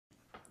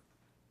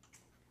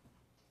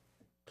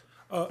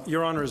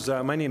Your Honors,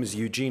 my name is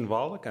Eugene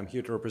Volokh. I'm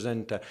here to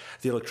represent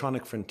the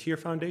Electronic Frontier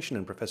Foundation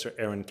and Professor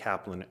Aaron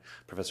Kaplan.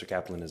 Professor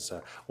Kaplan is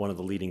one of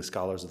the leading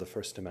scholars of the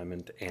First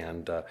Amendment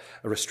and a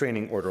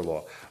restraining order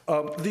law.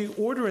 The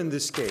order in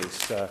this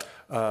case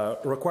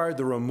required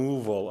the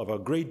removal of a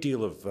great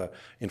deal of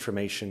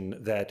information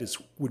that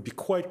would be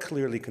quite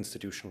clearly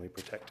constitutionally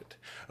protected.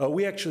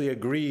 We actually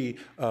agree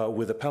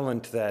with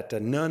appellant that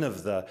none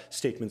of the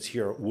statements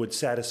here would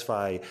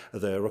satisfy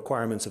the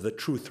requirements of the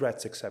true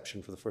threats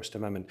exception for the First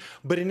Amendment.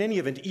 But in any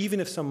event, even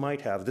if some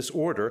might have, this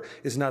order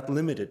is not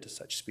limited to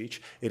such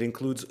speech. It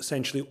includes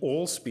essentially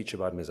all speech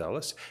about Ms.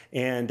 Ellis,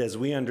 and as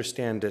we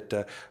understand it,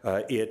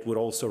 it would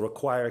also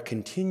require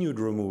continued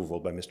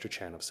removal by Mr.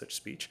 Chan of such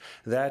speech.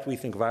 That, we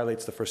think,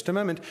 violates the First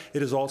Amendment.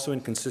 It is also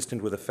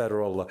inconsistent with a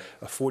federal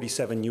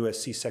 47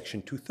 U.S.C.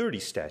 Section 230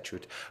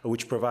 statute,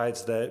 which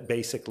provides that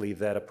basically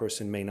that a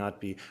person may not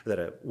be, that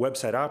a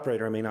website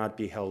operator may not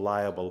be held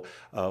liable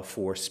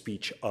for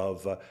speech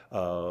of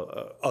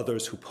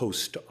others who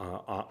post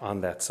on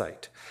that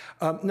site.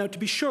 Now, to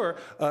be sure,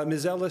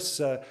 Ms.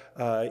 Ellis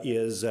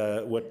is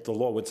what the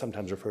law would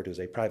sometimes refer to as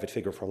a private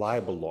figure for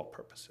libel law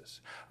purposes.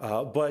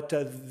 But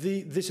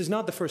this is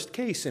not the first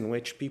case in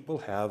which people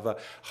have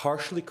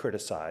harshly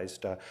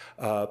criticized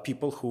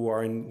people who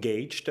are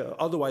engaged,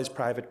 otherwise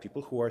private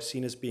people who are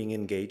seen as being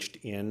engaged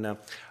in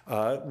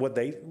what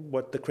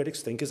the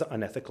critics think is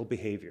unethical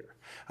behavior,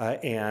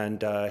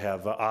 and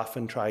have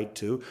often tried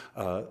to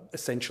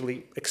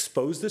essentially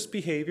expose this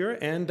behavior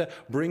and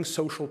bring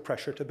social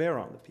pressure to bear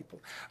on the people.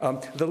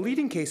 The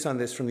leading case on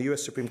this from the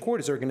U.S. Supreme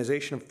Court is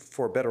Organization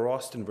for Better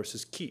Austin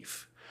versus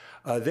Keefe.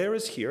 There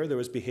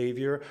was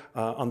behavior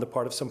on the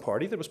part of some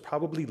party that was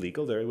probably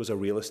legal. There was a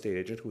real estate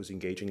agent who was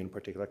engaging in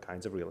particular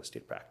kinds of real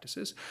estate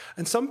practices.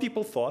 And some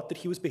people thought that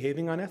he was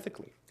behaving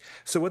unethically.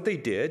 So what they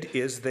did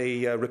is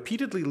they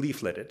repeatedly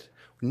leafleted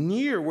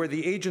near where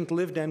the agent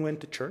lived and went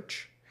to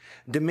church,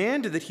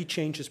 demanded that he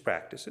change his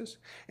practices,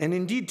 and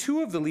indeed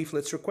 2 of the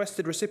leaflets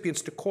requested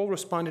recipients to call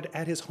respondent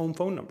at his home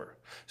phone number.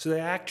 So they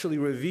actually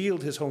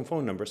revealed his home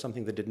phone number,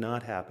 something that did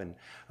not happen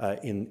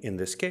in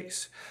this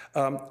case.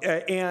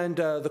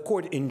 The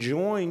court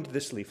enjoined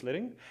this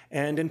leafleting,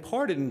 and in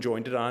part it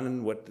enjoined it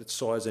on what it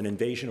saw as an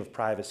invasion of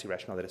privacy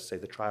rationale, that is to say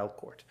the trial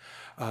court.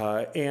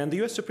 And the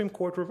U.S. Supreme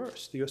Court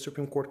reversed. The U.S.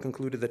 Supreme Court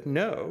concluded that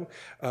no,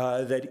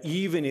 that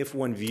even if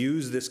one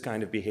views this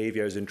kind of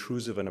behavior as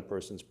intrusive in a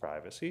person's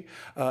privacy,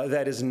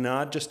 that is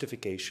not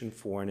justification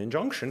for an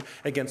injunction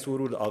against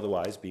what would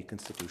otherwise be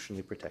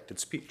constitutionally protected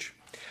speech.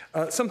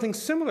 Something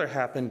similar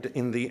happened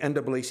in the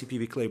NAACP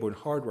v. Claiborne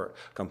Hardware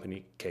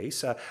Company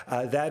case.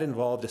 That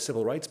involved a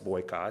civil rights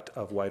boycott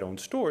of white-owned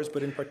stores,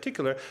 but in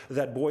particular,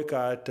 that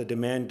boycott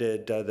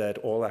demanded that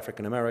all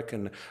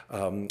African-American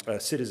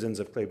citizens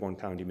of Claiborne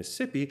County,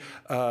 Mississippi,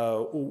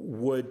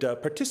 would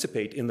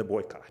participate in the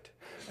boycott.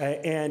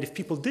 And if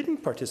people didn't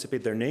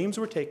participate, their names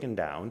were taken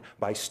down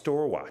by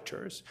store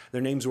watchers.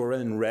 Their names were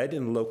then read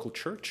in local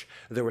church.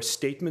 There were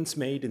statements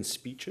made in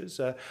speeches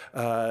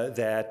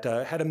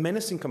that had a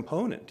menacing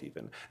component,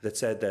 even, that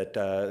said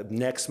that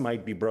necks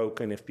might be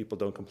broken if people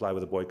don't comply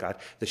with the boycott.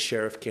 The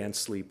sheriff can't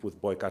sleep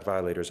with boycott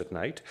violators at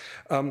night.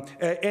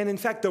 And in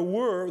fact, there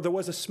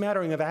was a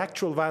smattering of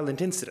actual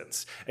violent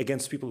incidents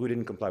against people who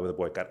didn't comply with the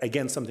boycott.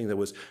 Again, something that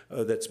was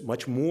that's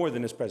much more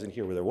than is present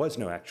here, where there was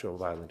no actual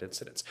violent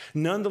incidents.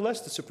 Nonetheless,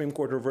 the Supreme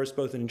Court reversed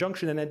both an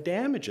injunction and a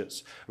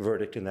damages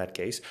verdict in that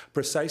case,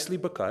 precisely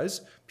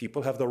because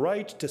people have the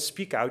right to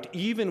speak out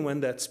even when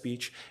that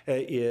speech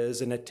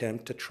is an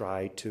attempt to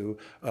try to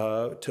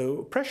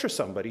pressure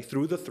somebody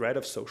through the threat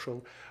of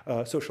social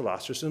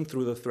ostracism,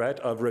 through the threat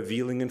of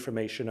revealing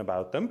information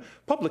about them,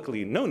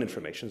 publicly known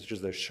information, such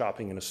as they're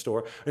shopping in a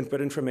store,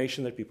 but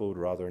information that people would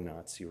rather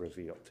not see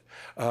revealed.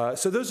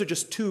 So those are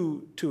just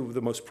two of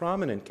the most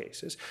prominent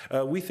cases.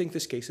 We think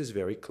this case is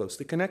very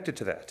closely connected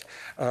to that.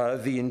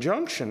 The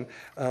injunction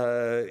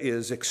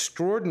is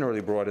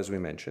extraordinarily broad, as we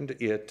mentioned.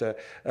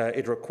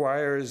 It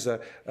requires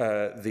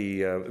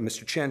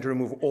Mr. Chan to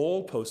remove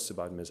all posts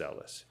about Ms.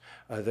 Ellis.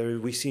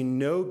 We see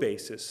no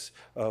basis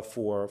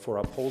for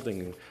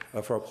upholding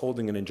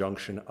an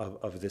injunction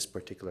of this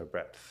particular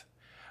breadth.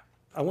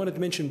 I wanted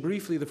to mention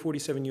briefly the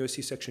 47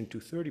 U.S.C. Section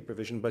 230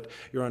 provision, but,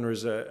 Your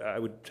Honors, I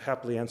would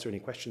happily answer any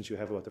questions you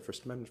have about the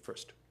First Amendment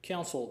first.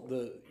 Counsel,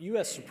 the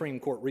U.S. Supreme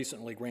Court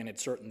recently granted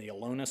cert in the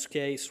Ellis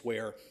case,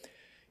 where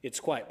it's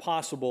quite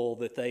possible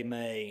that they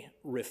may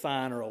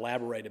refine or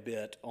elaborate a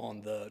bit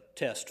on the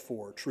test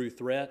for true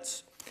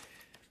threats.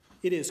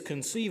 It is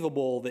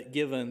conceivable that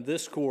given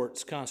this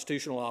court's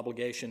constitutional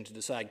obligation to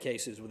decide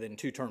cases within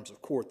 2 terms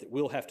of court, that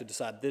we'll have to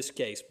decide this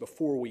case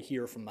before we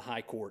hear from the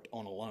High Court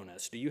on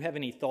Ellis. Do you have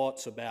any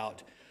thoughts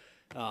about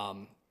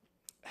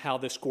how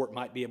this court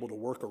might be able to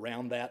work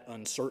around that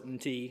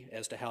uncertainty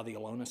as to how the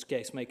Ellis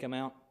case may come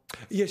out?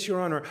 Yes, Your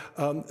Honor.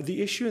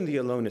 The issue in the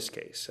Ellis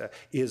case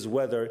is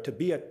whether to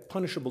be a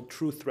punishable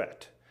true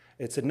threat,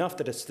 it's enough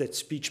that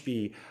speech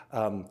be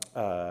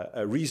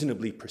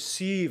reasonably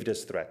perceived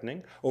as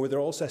threatening, or there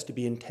also has to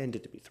be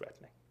intended to be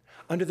threatening.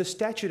 Under the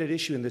statute at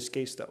issue in this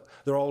case, though,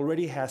 there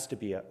already has to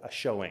be a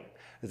showing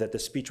that the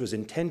speech was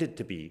intended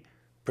to be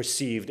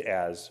perceived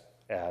as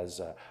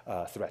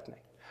threatening.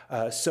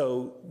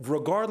 So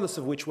regardless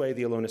of which way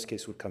the Ellis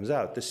case comes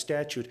out, the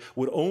statute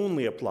would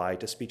only apply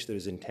to speech that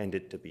is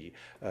intended to be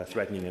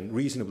threatening and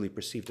reasonably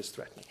perceived as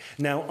threatening.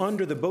 Now,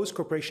 under the Bose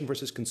Corporation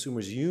versus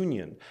Consumers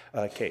Union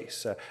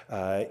case,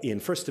 in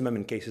First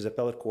Amendment cases,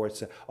 appellate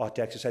courts ought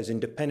to exercise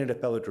independent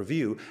appellate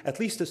review, at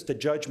least as to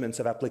judgments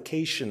of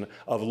application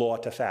of law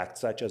to fact,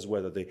 such as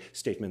whether the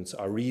statements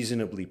are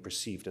reasonably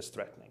perceived as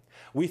threatening.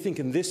 We think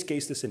in this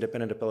case, this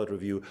independent appellate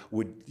review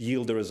would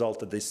yield the result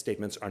that these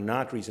statements are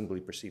not reasonably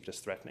perceived as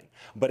threatening.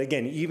 But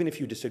again, even if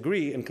you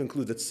disagree and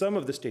conclude that some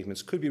of the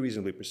statements could be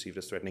reasonably perceived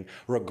as threatening,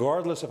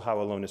 regardless of how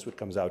Ellis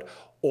comes out,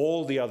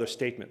 all the other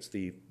statements,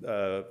 the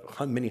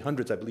many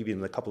hundreds, I believe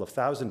even a couple of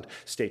thousand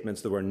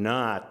statements that were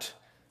not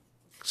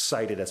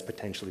cited as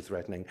potentially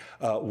threatening,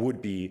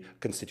 would be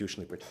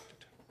constitutionally protected.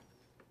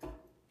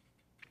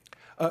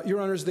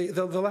 Your Honors, the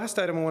last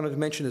item I wanted to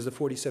mention is the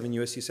 47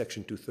 U.S.C.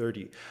 Section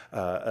 230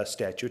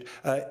 statute.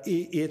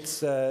 It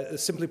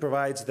simply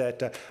provides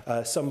that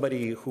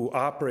somebody who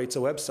operates a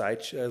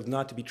website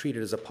not to be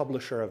treated as a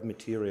publisher of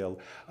material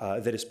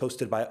that is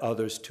posted by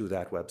others to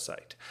that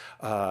website.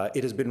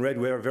 It has been read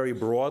very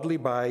broadly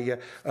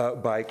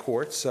by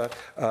courts,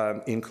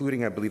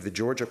 including, I believe, the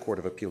Georgia Court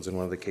of Appeals in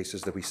one of the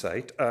cases that we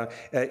cite.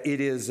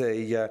 It is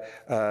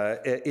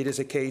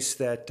a case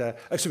that,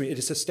 it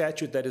is a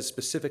statute that is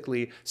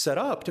specifically set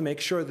up to make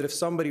sure that if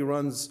somebody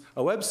runs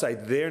a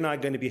website, they're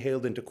not going to be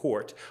hailed into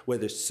court.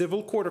 Whether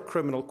civil court or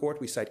criminal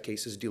court, we cite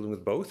cases dealing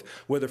with both.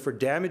 Whether for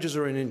damages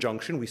or an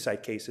injunction, we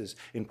cite cases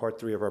in Part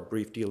 3 of our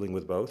brief dealing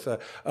with both,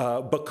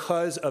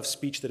 because of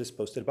speech that is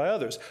posted by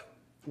others.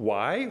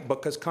 Why?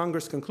 Because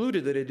Congress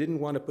concluded that it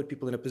didn't want to put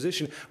people in a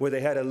position where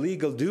they had a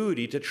legal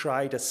duty to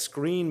try to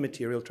screen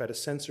material, try to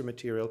censor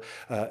material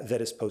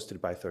that is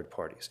posted by third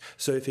parties.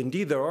 So if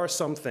indeed there are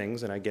some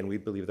things, and again we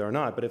believe there are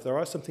not, but if there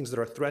are some things that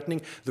are threatening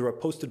that are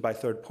posted by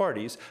third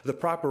parties, the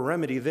proper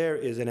remedy there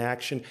is an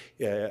action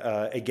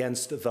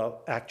against the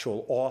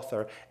actual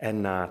author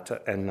and not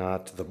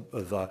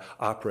the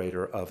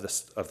operator of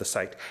the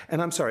site.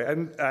 And I'm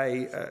sorry,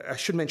 I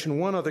should mention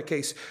one other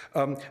case.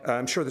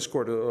 I'm sure this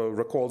court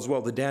recalls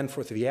well the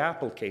Danforth v.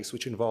 Apple case,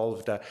 which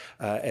involved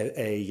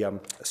a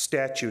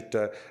statute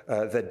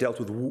that dealt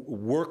with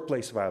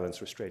workplace violence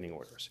restraining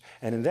orders.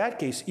 And in that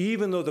case,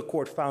 even though the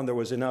court found there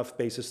was enough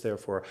basis there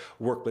for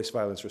workplace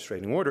violence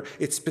restraining order,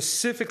 it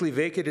specifically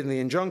vacated the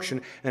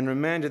injunction and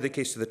remanded the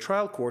case to the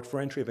trial court for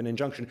entry of an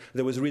injunction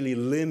that was really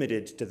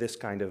limited to this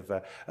kind of,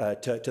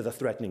 to the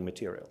threatening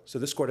material. So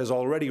this court has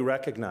already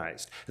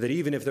recognized that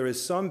even if there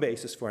is some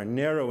basis for a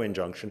narrow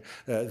injunction,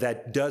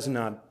 that does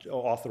not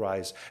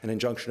authorize an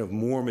injunction of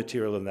more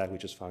material than that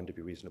which is found to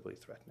be reasonably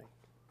threatening.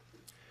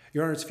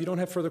 Your Honors, if you don't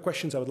have further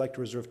questions, I would like to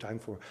reserve time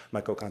for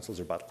my co-counsel's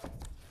rebuttal.